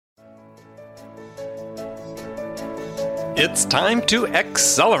It's time to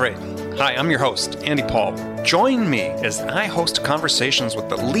accelerate. Hi, I'm your host, Andy Paul. Join me as I host conversations with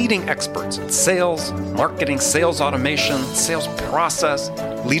the leading experts in sales, marketing, sales automation, sales process,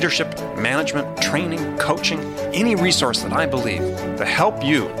 leadership, management, training, coaching, any resource that I believe to help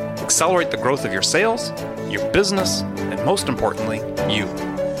you accelerate the growth of your sales, your business, and most importantly, you.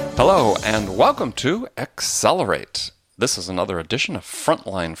 Hello, and welcome to Accelerate. This is another edition of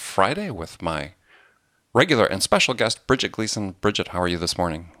Frontline Friday with my regular and special guest, Bridget Gleason. Bridget, how are you this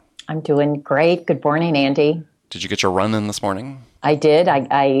morning? I'm doing great. Good morning, Andy. Did you get your run in this morning? I did.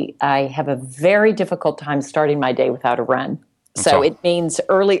 I have a very difficult time starting my day without a run. So it means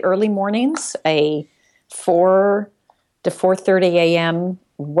early mornings, a 4 to 4:30 a.m.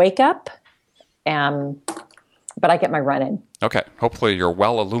 wake up, but I get my run in. Okay. Hopefully you're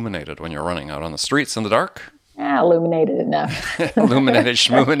well illuminated when you're running out on the streets in the dark. Illuminated enough. Illuminated,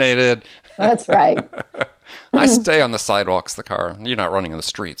 schmoominated. That's right. I stay on the sidewalks, the car. You're not running in the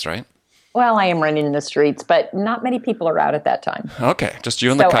streets, right? Well, I am running in the streets, but not many people are out at that time. Okay, just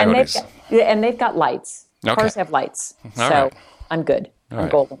you and the coyotes. And they've got lights. Okay. Cars have lights. All so right. I'm good. All I'm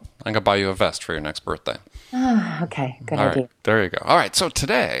right. golden. I'm going to buy you a vest for your next birthday. Okay, good All idea. right, there you go. All right, so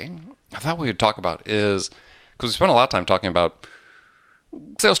today, I thought we would talk about is, because we spent a lot of time talking about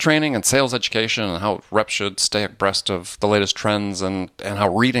sales training and sales education and how reps should stay abreast of the latest trends and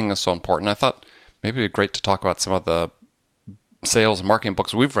how reading is so important. I thought maybe it'd be great to talk about some of the sales and marketing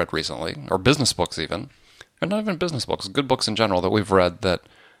books we've read recently, or business books even, and not even business books, good books in general that we've read that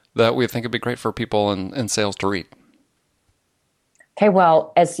we think would be great for people in sales to read. Okay,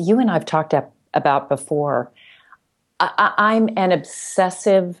 well, as you and I've talked about before, I'm an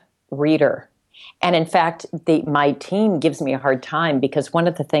obsessive reader. And in fact, my team gives me a hard time because one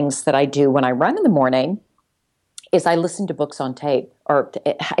of the things that I do when I run in the morning is I listen to books on tape. Or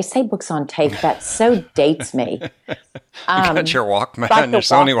I say books on tape, that so dates me. You got your Walkman, your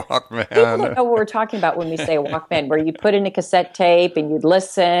Sony Walkman. People don't know what we're talking about when we say a Walkman, where you put in a cassette tape and you'd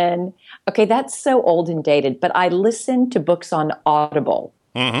listen. Okay, that's so old and dated, but I listen to books on Audible.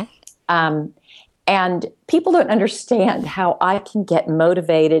 Mm-hmm. And people don't understand how I can get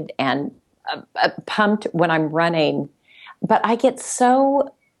motivated and pumped when I'm running, but I get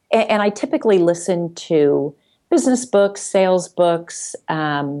so, and I typically listen to business books, sales books,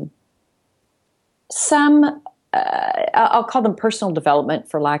 some, I'll call them personal development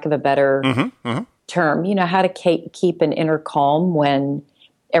for lack of a better term, how to keep an inner calm when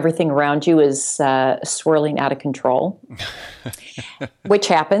everything around you is swirling out of control, which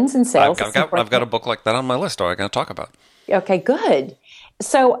happens in sales. I've got a book like that on my list. I'm going to talk about. Okay, good.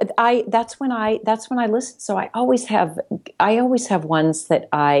 So that's when I listen. So I always have ones that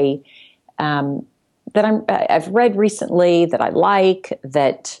I've read recently that I like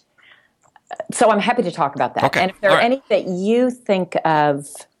that. So I'm happy to talk about that. Okay. And if there are any that you think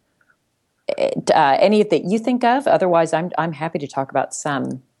of, otherwise I'm happy to talk about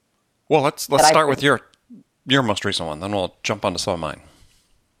some. Well, let's start with your most recent one, then we'll jump onto some of mine.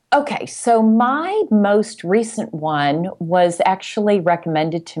 Okay, so my most recent one was actually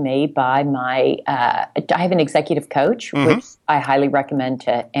recommended to me by I have an executive coach, which I highly recommend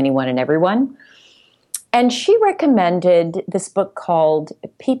to anyone and everyone. And she recommended this book called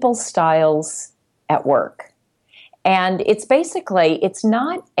People Styles at Work. And it's basically, it's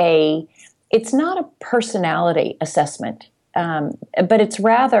not a personality assessment, but it's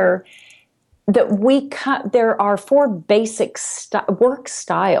rather that there are 4 basic work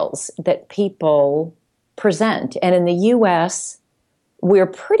styles that people present. And in the U.S., we're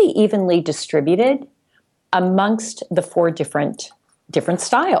pretty evenly distributed amongst the 4 different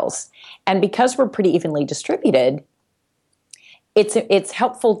styles. And because we're pretty evenly distributed, it's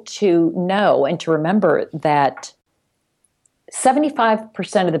helpful to know and to remember that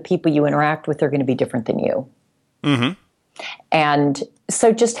 75% of the people you interact with are going to be different than you. Mm-hmm. And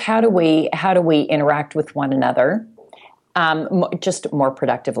so just how do we interact with one another just more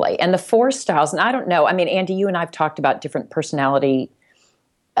productively? And the 4 styles, and I don't know, I mean, Andy, you and I have talked about different personality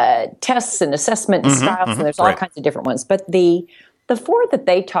tests and assessment styles, and there's all kinds of different ones. But the 4 that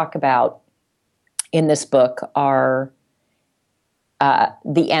they talk about in this book are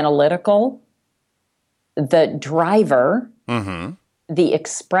the analytical, the driver, the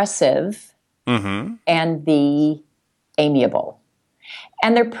expressive, and the amiable.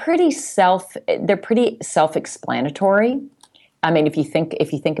 And they're pretty self-explanatory. I mean, if you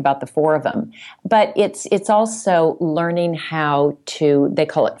think about the 4 of them, but it's also learning how to, they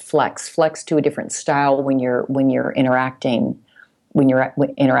call it flex to a different style when you're interacting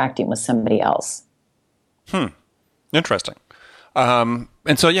with somebody else. Interesting. And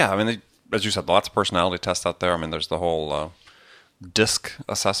so, yeah, I mean, as you said, lots of personality tests out there. I mean, there's the whole DISC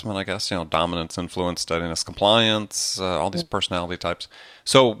assessment, I guess, dominance, influence, steadiness, compliance, all these personality types.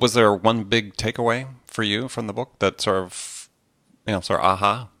 So was there one big takeaway for you from the book that sort of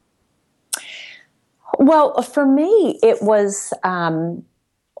aha? Well, for me, it was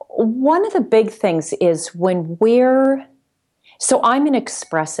one of the big things is when so I'm an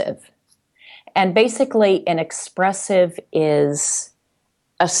expressive. And basically, an expressive is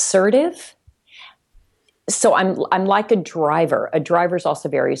assertive. So I'm like a driver. A driver is also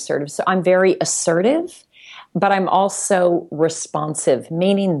very assertive. So I'm very assertive, but I'm also responsive,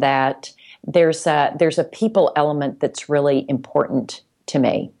 meaning that there's a people element that's really important to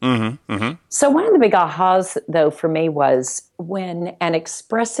me. Mm-hmm, mm-hmm. So one of the big ahas, though, for me was when an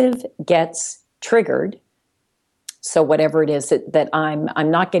expressive gets triggered. So whatever it is that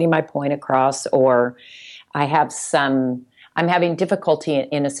I'm not getting my point across, or I'm having difficulty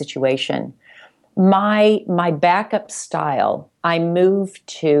in a situation. My backup style, I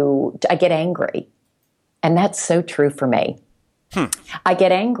get angry. And that's so true for me. I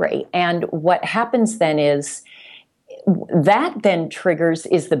get angry. And what happens then is that then triggers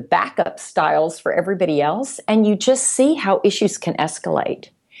is the backup styles for everybody else. And you just see how issues can escalate.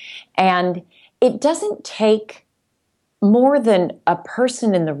 And it doesn't take more than a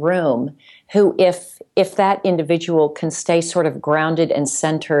person in the room who, if that individual can stay sort of grounded and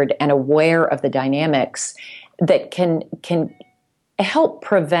centered and aware of the dynamics, that can help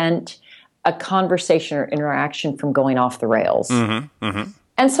prevent a conversation or interaction from going off the rails. Mm-hmm, mm-hmm.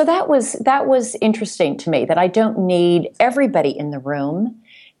 And so that was interesting to me, that I don't need everybody in the room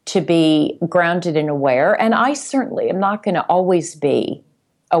to be grounded and aware. And I certainly am not going to always be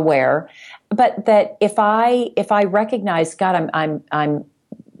aware, but that if I recognize, God,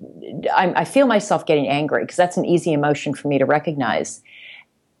 I feel myself getting angry, because that's an easy emotion for me to recognize.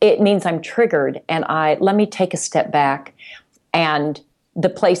 It means I'm triggered, and let me take a step back, and the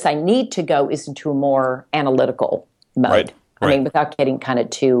place I need to go is into a more analytical mode. Right. I mean, without getting kind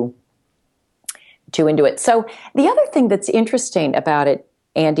of too into it. So the other thing that's interesting about it,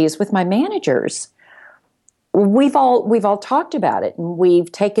 Andy, is with my managers, we've all talked about it, and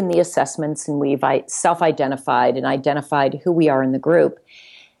we've taken the assessments, and we've self-identified and identified who we are in the group.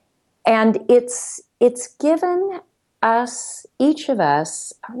 And it's given us, each of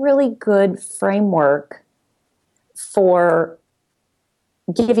us, a really good framework for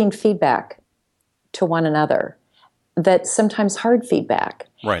giving feedback to one another, that's sometimes hard feedback.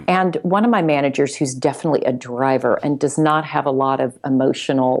 Right. And one of my managers, who's definitely a driver and does not have a lot of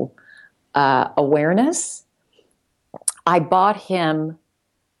emotional awareness, I bought him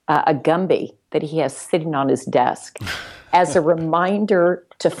a Gumby that he has sitting on his desk as a reminder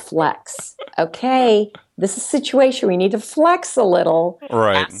to flex. Okay, this is a situation we need to flex a little.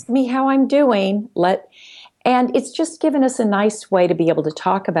 Right. Ask me how I'm doing. And it's just given us a nice way to be able to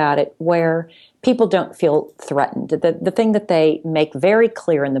talk about it where people don't feel threatened. The thing that they make very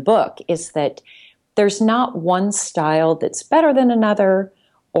clear in the book is that there's not one style that's better than another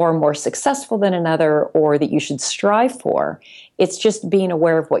or more successful than another, or that you should strive for. It's just being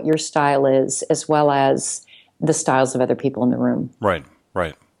aware of what your style is, as well as the styles of other people in the room. Right,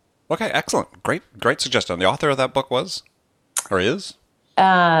 right. Okay, excellent. Great suggestion. The author of that book was, or is?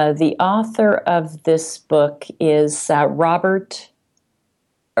 The author of this book is Robert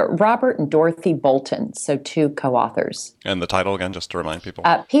and Dorothy Bolton, so two co-authors. And the title again, just to remind people?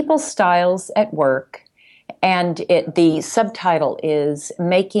 People's Styles at Work. And the subtitle is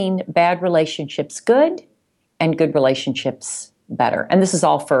Making Bad Relationships Good and Good Relationships Better. And this is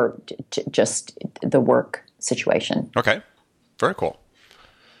all for just the work situation. Okay. Very cool.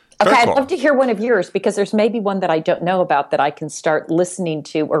 Okay, I'd love to hear one of yours, because there's maybe one that I don't know about that I can start listening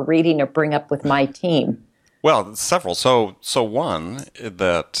to or reading or bring up with my team. Well, several. So one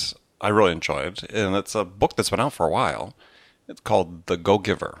that I really enjoyed, and it's a book that's been out for a while. It's called The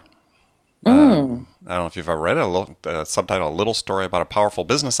Go-Giver. I don't know if you've ever read it. Subtitle, A Little Story About a Powerful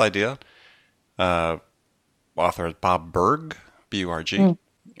Business Idea. Author is Bob Burg, B-U-R-G.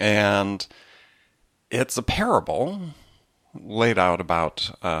 And it's a parable laid out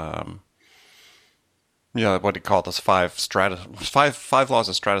about, what do you call this? Five laws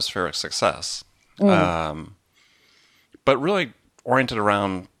of stratospheric success. But really oriented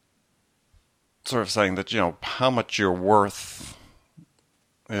around sort of saying that, how much you're worth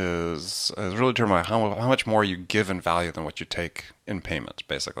is really determined by how much more you give in value than what you take in payment,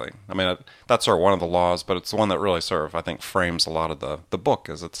 basically. I mean, that's sort of one of the laws, but it's the one that really sort of, I think, frames a lot of the book,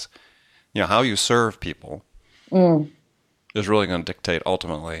 is it's, how you serve people is really going to dictate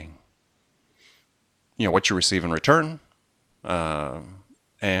ultimately, what you receive in return.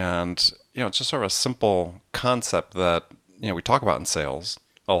 And it's just sort of a simple concept that, we talk about in sales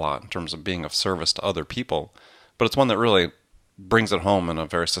a lot in terms of being of service to other people, but it's one that really brings it home in a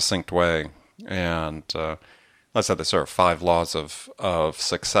very succinct way. And I said there's sort of 5 laws of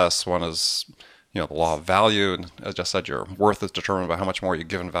success. One is, the law of value. And as I just said, your worth is determined by how much more you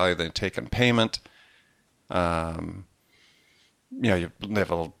give in value than you take in payment. They have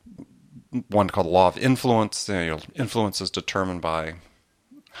one called the law of influence. Your influence is determined by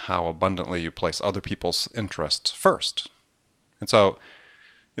how abundantly you place other people's interests first. And so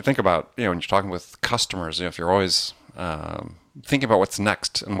you think about, when you're talking with customers, if you're always thinking about what's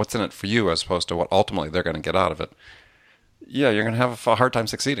next and what's in it for you as opposed to what ultimately they're going to get out of it, you're going to have a hard time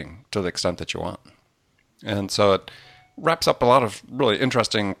succeeding to the extent that you want. And so it wraps up a lot of really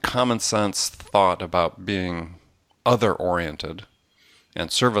interesting common sense thought about being other-oriented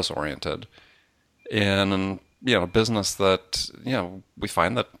and service-oriented in, a business that, we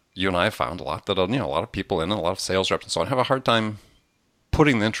find that you and I have found a lot that, a lot of people in and a lot of sales reps and so on have a hard time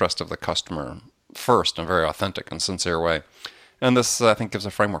putting the interest of the customer first in a very authentic and sincere way. And this, I think, gives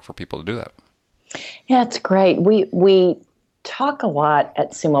a framework for people to do that. Yeah, it's great. We talk a lot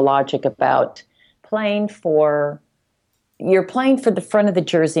at Sumo Logic about you're playing for the front of the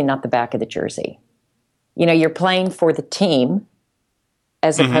jersey, not the back of the jersey. You're playing for the team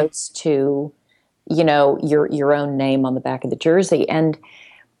as opposed to, your own name on the back of the jersey. And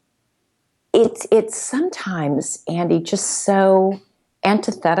it's sometimes, Andy, just so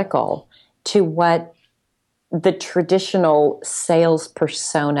antithetical to what the traditional sales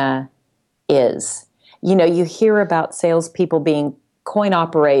persona is. You hear about salespeople being coin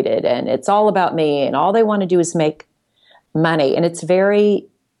operated and it's all about me and all they want to do is make money. And it's very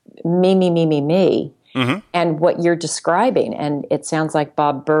me, me, me, me, me. Mm-hmm. And what you're describing, and it sounds like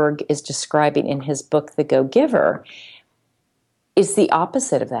Bob Burg is describing in his book, The Go-Giver, is the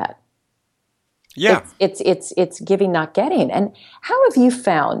opposite of that. Yeah. It's giving, not getting. And how have you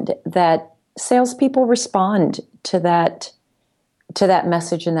found that salespeople respond to that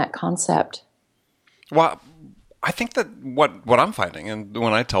message and that concept? Well, I think that what I'm finding, and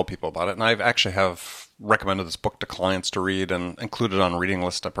when I tell people about it, and I actually have recommended this book to clients to read and included on a reading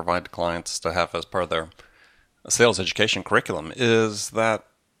list I provide to clients to have as part of their sales education curriculum, is that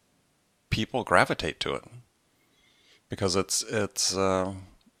people gravitate to it because it's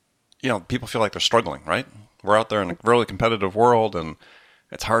people feel like they're struggling, right? We're out there in a really competitive world, and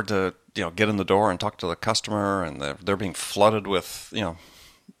it's hard to get in the door and talk to the customer, and they're being flooded with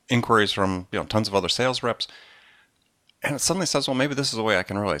inquiries from tons of other sales reps. And it suddenly says, well, maybe this is a way I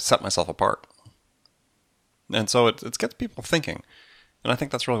can really set myself apart. And so it gets people thinking. And I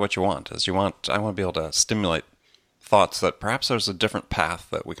think that's really what you want, I want to be able to stimulate thoughts that perhaps there's a different path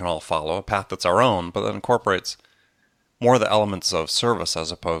that we can all follow, a path that's our own, but that incorporates more of the elements of service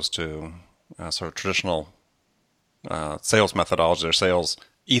as opposed to sort of traditional sales methodology or sales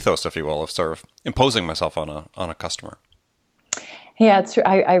ethos, if you will, of sort of imposing myself on a customer. Yeah,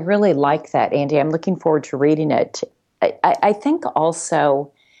 I really like that, Andy. I'm looking forward to reading it. I think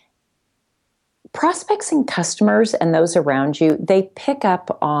also prospects and customers and those around you, they pick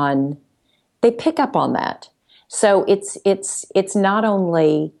up on that. So it's not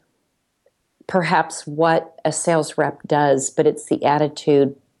only perhaps what a sales rep does, but it's the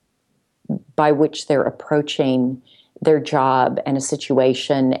attitude by which they're approaching their job and a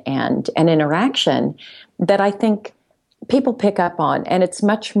situation and an interaction that I think people pick up on. And it's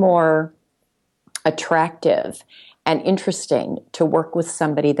much more attractive and interesting to work with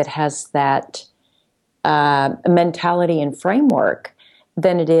somebody that has that mentality and framework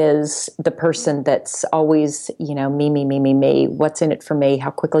than it is the person that's always, me, what's in it for me?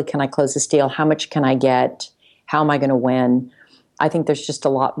 How quickly can I close this deal? How much can I get? How am I going to win? I think there's just a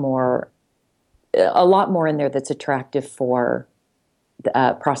lot more in there that's attractive for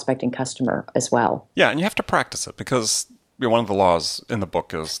the prospect and customer as well. Yeah, and you have to practice it because one of the laws in the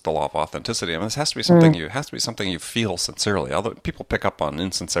book is the law of authenticity. I mean, this has to be something you feel sincerely. Although people pick up on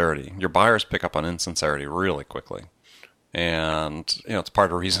insincerity, your buyers pick up on insincerity really quickly, and it's part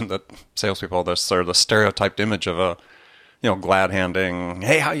of the reason that salespeople, there's sort of the stereotyped image of a glad-handing,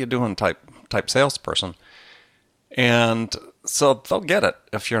 "Hey, how you doing?" type salesperson, and so they'll get it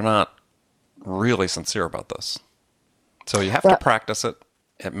if you're not really sincere about this. So you have to practice it.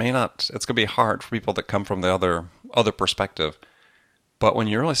 It's going to be hard for people that come from the other perspective. But when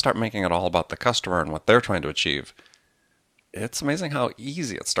you really start making it all about the customer and what they're trying to achieve, it's amazing how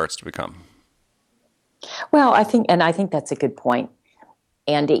easy it starts to become. Well, I think that's a good point,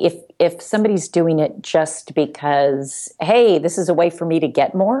 Andy. If somebody's doing it just because, hey, this is a way for me to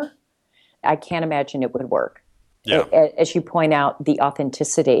get more, I can't imagine it would work. Yeah. As you point out, the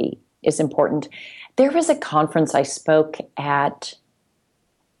authenticity is important. There was a conference I spoke at.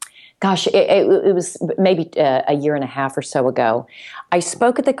 Gosh, it was maybe a year and a half or so ago. I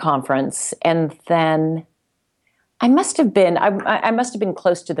spoke at the conference, and then I must have been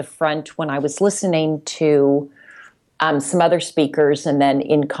close to the front when I was listening to some other speakers, and then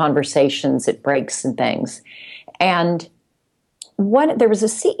in conversations at breaks and things. And there was a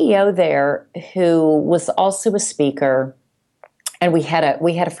CEO there who was also a speaker, and we had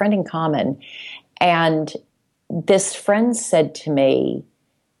a friend in common. And this friend said to me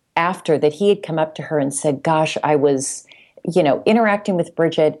after that he had come up to her and said, "Gosh, I was, interacting with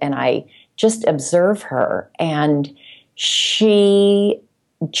Bridget, and I just observe her, and she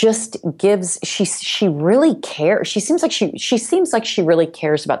just gives. She really cares. She seems like she really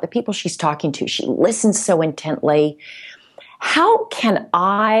cares about the people she's talking to. She listens so intently. How can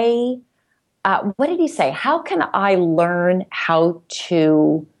I? What did he say? How can I learn how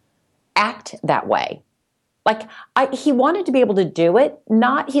to act that way?" Like he wanted to be able to do it.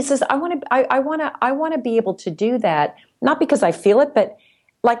 He says, I want to be able to do that, not because I feel it, but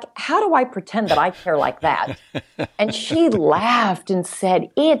like, how do I pretend that I care like that? And she laughed and said,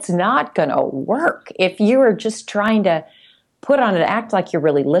 "It's not going to work if you are just trying to put on an act like you're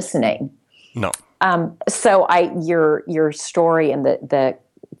really listening." No. So your story and the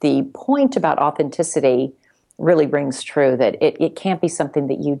point about authenticity really rings true, that it can't be something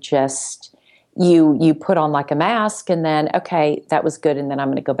that you just you put on like a mask and then, okay, that was good, and then I'm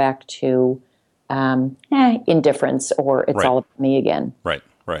going to go back to indifference, or it's all about me again. Right.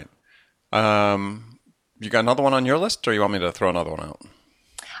 You got another one on your list, or you want me to throw another one out?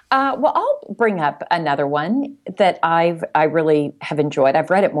 Well, I'll bring up another one that I really have enjoyed. I've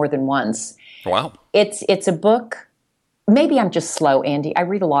read it more than once. Wow. It's a book. Maybe I'm just slow, Andy. I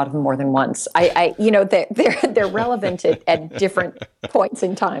read a lot of them more than once. They're relevant at different points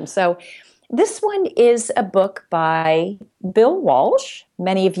in time. So this one is a book by Bill Walsh.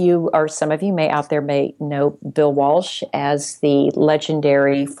 Many of you, or some of you out there may know Bill Walsh as the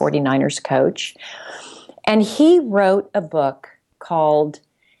legendary 49ers coach. And he wrote a book called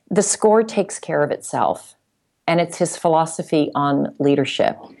The Score Takes Care of Itself. And it's his philosophy on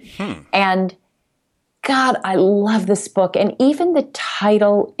leadership. And God, I love this book. And even the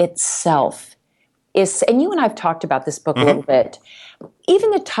title itself is, and you and I have talked about this book a little bit, even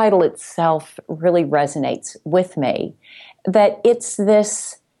the title itself really resonates with me, that it's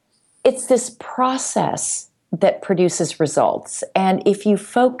this process that produces results. And if you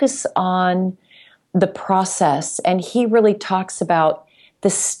focus on the process, and he really talks about the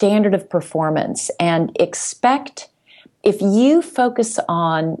standard of performance, and if you focus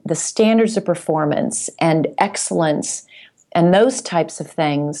on the standards of performance and excellence and those types of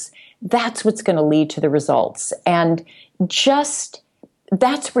things, that's what's going to lead to the results. And just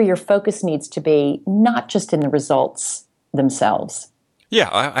that's where your focus needs to be, not just in the results themselves. Yeah,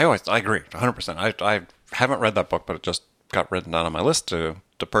 I agree 100%. I haven't read that book, but it just got written down on my list to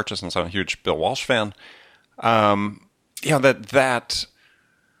purchase, and so I'm a huge Bill Walsh fan. That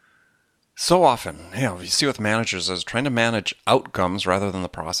so often, you see with managers is trying to manage outcomes rather than the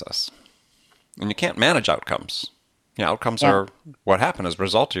process. And you can't manage outcomes. Outcomes are what happen as a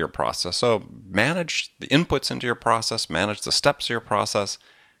result of your process. So manage the inputs into your process, manage the steps of your process.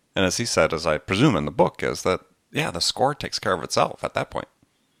 And as he said, as I presume in the book, is that, the score takes care of itself at that point.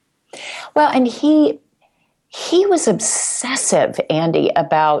 Well, and he was obsessive, Andy,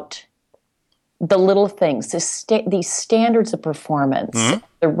 about the little things, these standards of performance,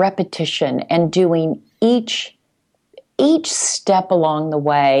 the repetition, and doing each step along the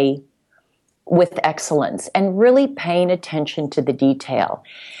way with excellence, and really paying attention to the detail.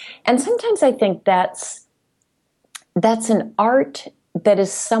 And sometimes I think that's an art that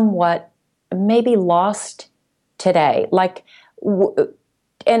is somewhat maybe lost today. Like,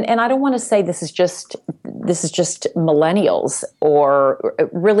 and I don't want to say this is just millennials, or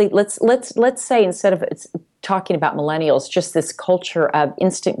really let's say, instead of talking about millennials, just this culture of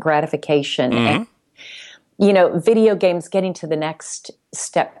instant gratification and video games, getting to the next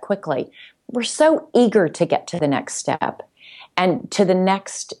step quickly. We're so eager to get to the next step and to the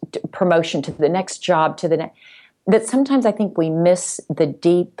next promotion, to the next job, that sometimes I think we miss the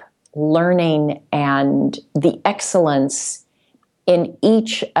deep learning and the excellence in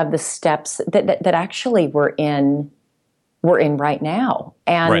each of the steps that actually we're in right now.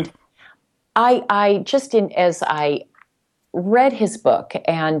 And I just, as I read his book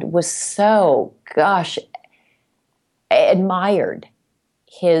and was so, admired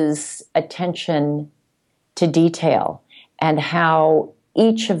his attention to detail, and how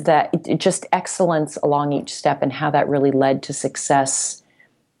each of that, just excellence along each step, and how that really led to success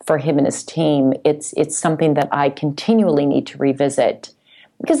for him and his team, it's something that I continually need to revisit,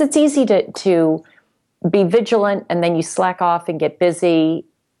 because it's easy to be vigilant and then you slack off and get busy.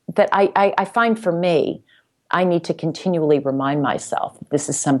 That I find for me, I need to continually remind myself this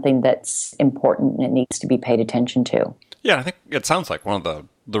is something that's important and it needs to be paid attention to. Yeah, I think it sounds like one of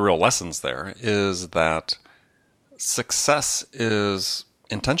the real lessons there is that success is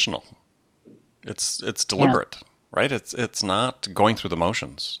intentional. It's deliberate, right? It's not going through the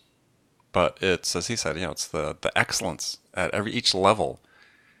motions, but it's, as he said, it's the excellence at each level,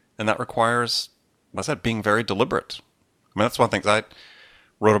 and that requires, as I said, being very deliberate. I mean, that's one of the things I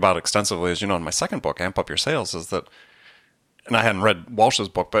wrote about extensively, as you know, in my second book, Amp Up Your Sales, is that, and I hadn't read Walsh's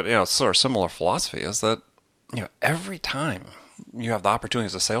book, but it's sort of similar philosophy, is that every time you have the opportunity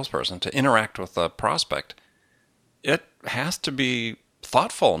as a salesperson to interact with a prospect, it has to be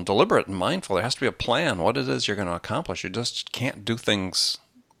thoughtful and deliberate and mindful. There has to be a plan, what it is you're going to accomplish. You just can't do things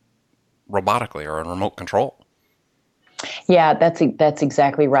robotically or in remote control. Yeah, that's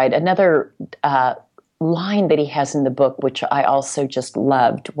exactly right. Another line that he has in the book, which I also just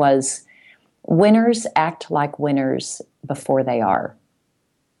loved, was, winners act like winners before they are.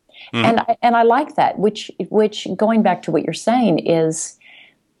 And I like that, which going back to what you're saying is,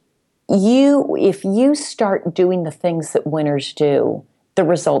 if you start doing the things that winners do, the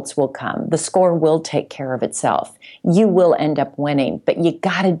results will come. The score will take care of itself. You will end up winning, but you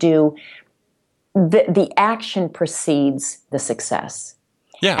got to do the action precedes the success.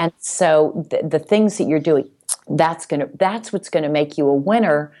 Yeah. And so the things that you're doing, that's what's going to make you a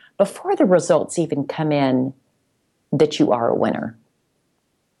winner before the results even come in that you are a winner.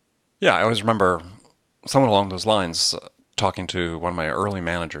 Yeah, I always remember someone along those lines talking to one of my early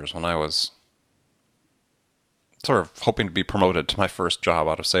managers when I was sort of hoping to be promoted to my first job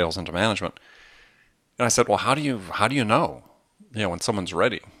out of sales into management. And I said, well, how do you know, when someone's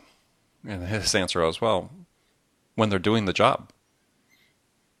ready? And his answer was, well, when they're doing the job.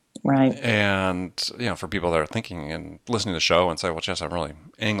 Right. And, for people that are thinking and listening to the show and say, well, Jess, I'm really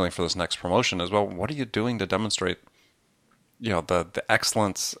angling for this next promotion, as well, what are you doing to demonstrate, the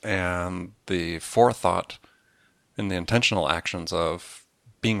excellence and the forethought and the intentional actions of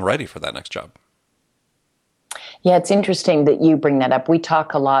being ready for that next job? Yeah, it's interesting that you bring that up. We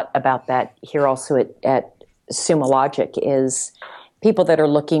talk a lot about that here also at Sumo Logic, is people that are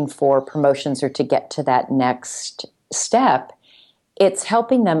looking for promotions or to get to that next step. It's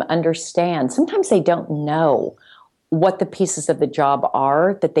helping them understand. Sometimes they don't know what the pieces of the job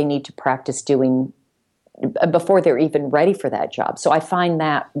are that they need to practice doing before they're even ready for that job. So I find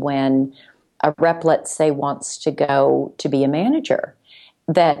that when a rep, let's say, wants to go to be a manager,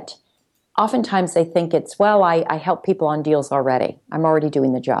 that oftentimes they think it's, well, I help people on deals already. I'm already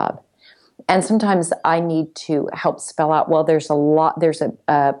doing the job. And sometimes I need to help spell out, well, there's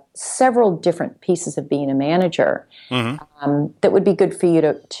several different pieces of being a manager that would be good for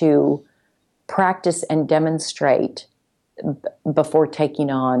you to practice and demonstrate before taking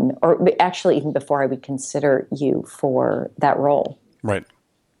on, or actually even before I would consider you for that role. Right.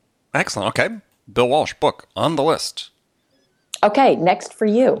 Excellent. Okay. Bill Walsh, book on the list. Okay. Next for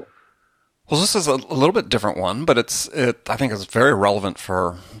you. Well, this is a little bit different one, but I think it's very relevant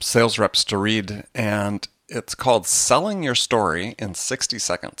for sales reps to read, and it's called Selling Your Story in 60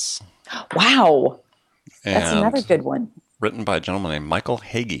 Seconds. Wow. That's another good one. Written by a gentleman named Michael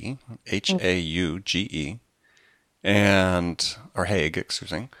Hauge, Hauge, or Haig,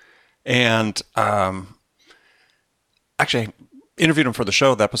 excuse me. And actually, I interviewed him for the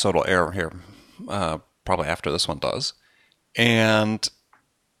show. The episode will air here probably after this one does. And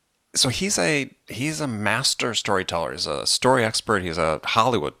so he's a master storyteller. He's a story expert. He's a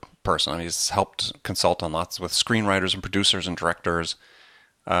Hollywood person. I mean, he's helped consult on lots with screenwriters and producers and directors.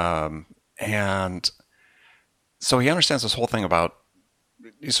 And so he understands this whole thing about,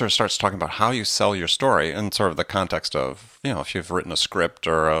 he sort of starts talking about how you sell your story in sort of the context of, if you've written a script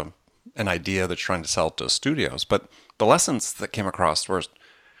or an idea that you're trying to sell to studios. But the lessons that came across were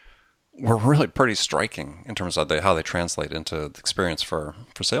really pretty striking in terms of how they translate into the experience for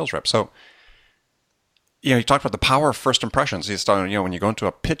sales reps. So, you talked about the power of first impressions. He's talking, when you go into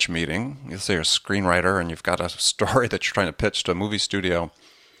a pitch meeting, you say you're a screenwriter and you've got a story that you're trying to pitch to a movie studio,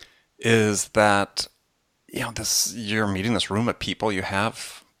 is that, you're meeting this room of people. You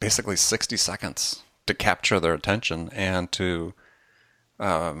have basically 60 seconds to capture their attention and to,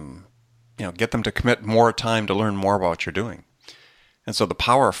 get them to commit more time to learn more about what you're doing. And so the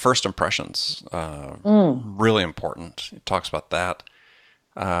power of first impressions, really important. He talks about that.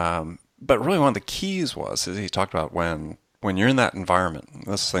 But really one of the keys is he talked about when you're in that environment,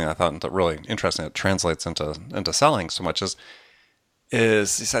 this thing I thought really interesting, it translates into selling so much, is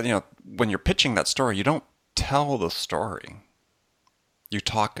is he said, when you're pitching that story, you don't tell the story. You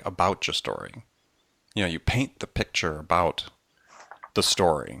talk about your story. You paint the picture about the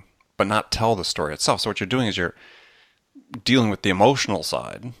story, but not tell the story itself. So what you're doing is you're dealing with the emotional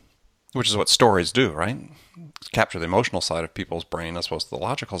side, which is what stories do, right? Capture the emotional side of people's brain as opposed to the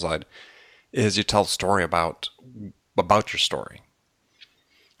logical side, is you tell the story about your story.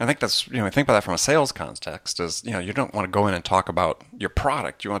 I think that's, think about that from a sales context is, you don't want to go in and talk about your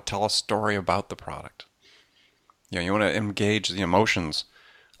product. You want to tell a story about the product. You want to engage the emotions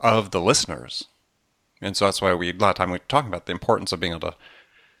of the listeners. And so that's why a lot of time we're talking about the importance of being able to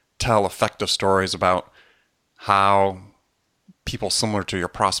tell effective stories about how people similar to your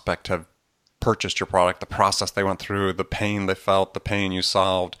prospect have purchased your product, the process they went through, the pain they felt, the pain you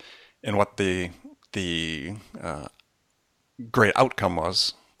solved, and what the great outcome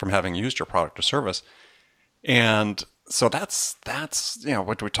was from having used your product or service. And so that's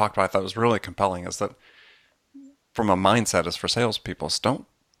what we talked about. I thought was really compelling is that from a mindset is for salespeople, is don't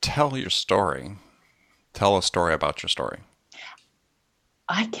tell your story. Tell a story about your story.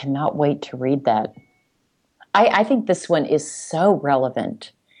 I cannot wait to read that. I think this one is so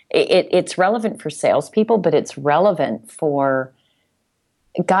relevant. It's relevant for salespeople, but it's relevant for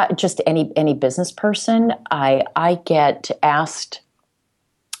just any business person. I get asked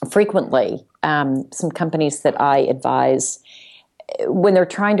frequently, some companies that I advise, when they're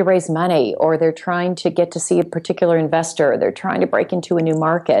trying to raise money or they're trying to get to see a particular investor, they're trying to break into a new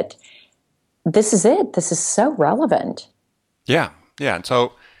market. This is it. This is so relevant. Yeah. And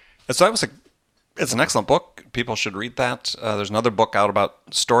so it's an excellent book. People should read that. There's another book out about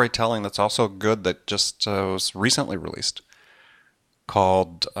storytelling that's also good that just was recently released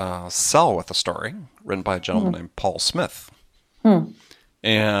called Sell with a Story, written by a gentleman named Paul Smith.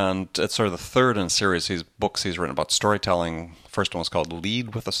 And it's sort of the third in a series of books he's written about storytelling. First one was called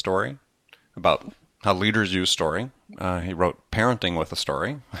Lead with a Story, about how leaders use story. He wrote Parenting with a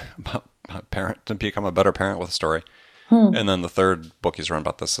Story, about to become a better parent with a story. And then the third book he's written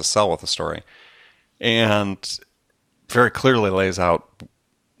about this is Sell with a Story. And very clearly lays out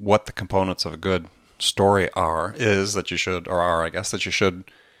what the components of a good story that you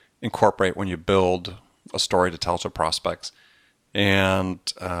should incorporate when you build a story to tell to prospects. And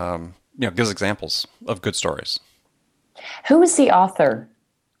gives examples of good stories. Who is the author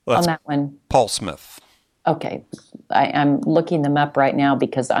on that one? Paul Smith. Okay, I'm looking them up right now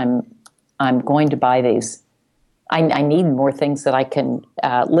because I'm going to buy these. I need more things that I can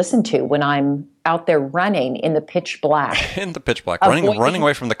listen to when I'm out there running in the pitch black. In the pitch black, running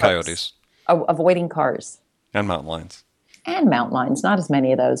away from the coyotes. Avoiding cars. And mountain lions. And mountain lions. Not as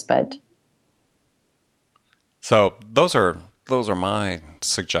many of those, but... So those are my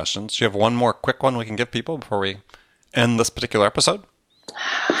suggestions. Do you have one more quick one we can give people before we end this particular episode?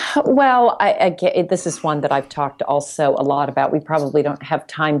 Well, this is one that I've talked also a lot about. We probably don't have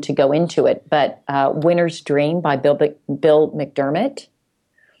time to go into it, but Winner's Dream by Bill McDermott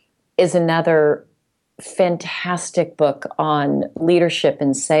is another fantastic book on leadership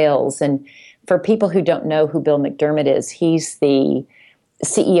and sales. And for people who don't know who Bill McDermott is, he's the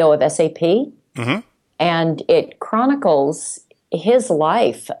CEO of SAP. Mm-hmm. And it chronicles his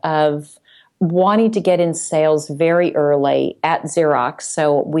life of wanting to get in sales very early at Xerox.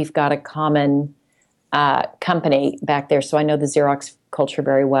 So we've got a common company back there. So I know the Xerox culture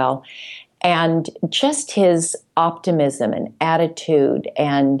very well. And just his optimism and attitude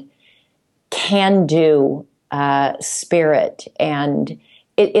and can-do spirit. And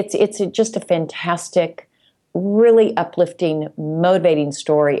it's just a fantastic, really uplifting, motivating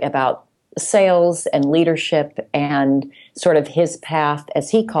story about sales and leadership and sort of his path, as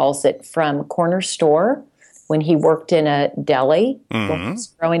he calls it, from corner store when he worked in a deli when he was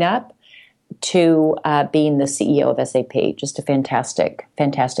growing up to being the CEO of SAP. Just a fantastic,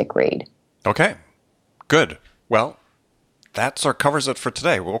 fantastic read. Okay, good. Well, that sort of covers it for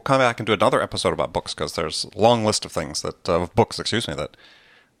today. We'll come back and do another episode about books because there's a long list of things that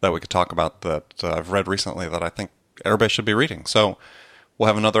we could talk about that I've read recently that I think everybody should be reading. So we'll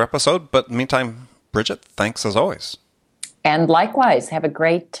have another episode. But in the meantime, Bridget, thanks as always. And likewise, have a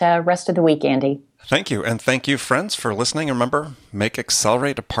great rest of the week, Andy. Thank you. And thank you, friends, for listening. Remember, make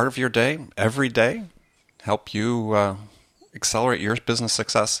Accelerate a part of your day every day. Help you accelerate your business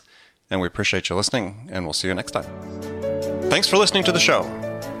success. And we appreciate you listening, and we'll see you next time. Thanks for listening to the show.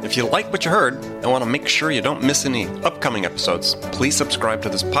 If you like what you heard and want to make sure you don't miss any upcoming episodes, please subscribe to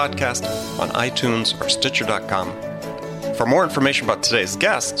this podcast on iTunes or Stitcher.com. For more information about today's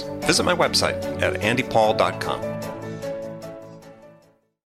guest, visit my website at andypaul.com.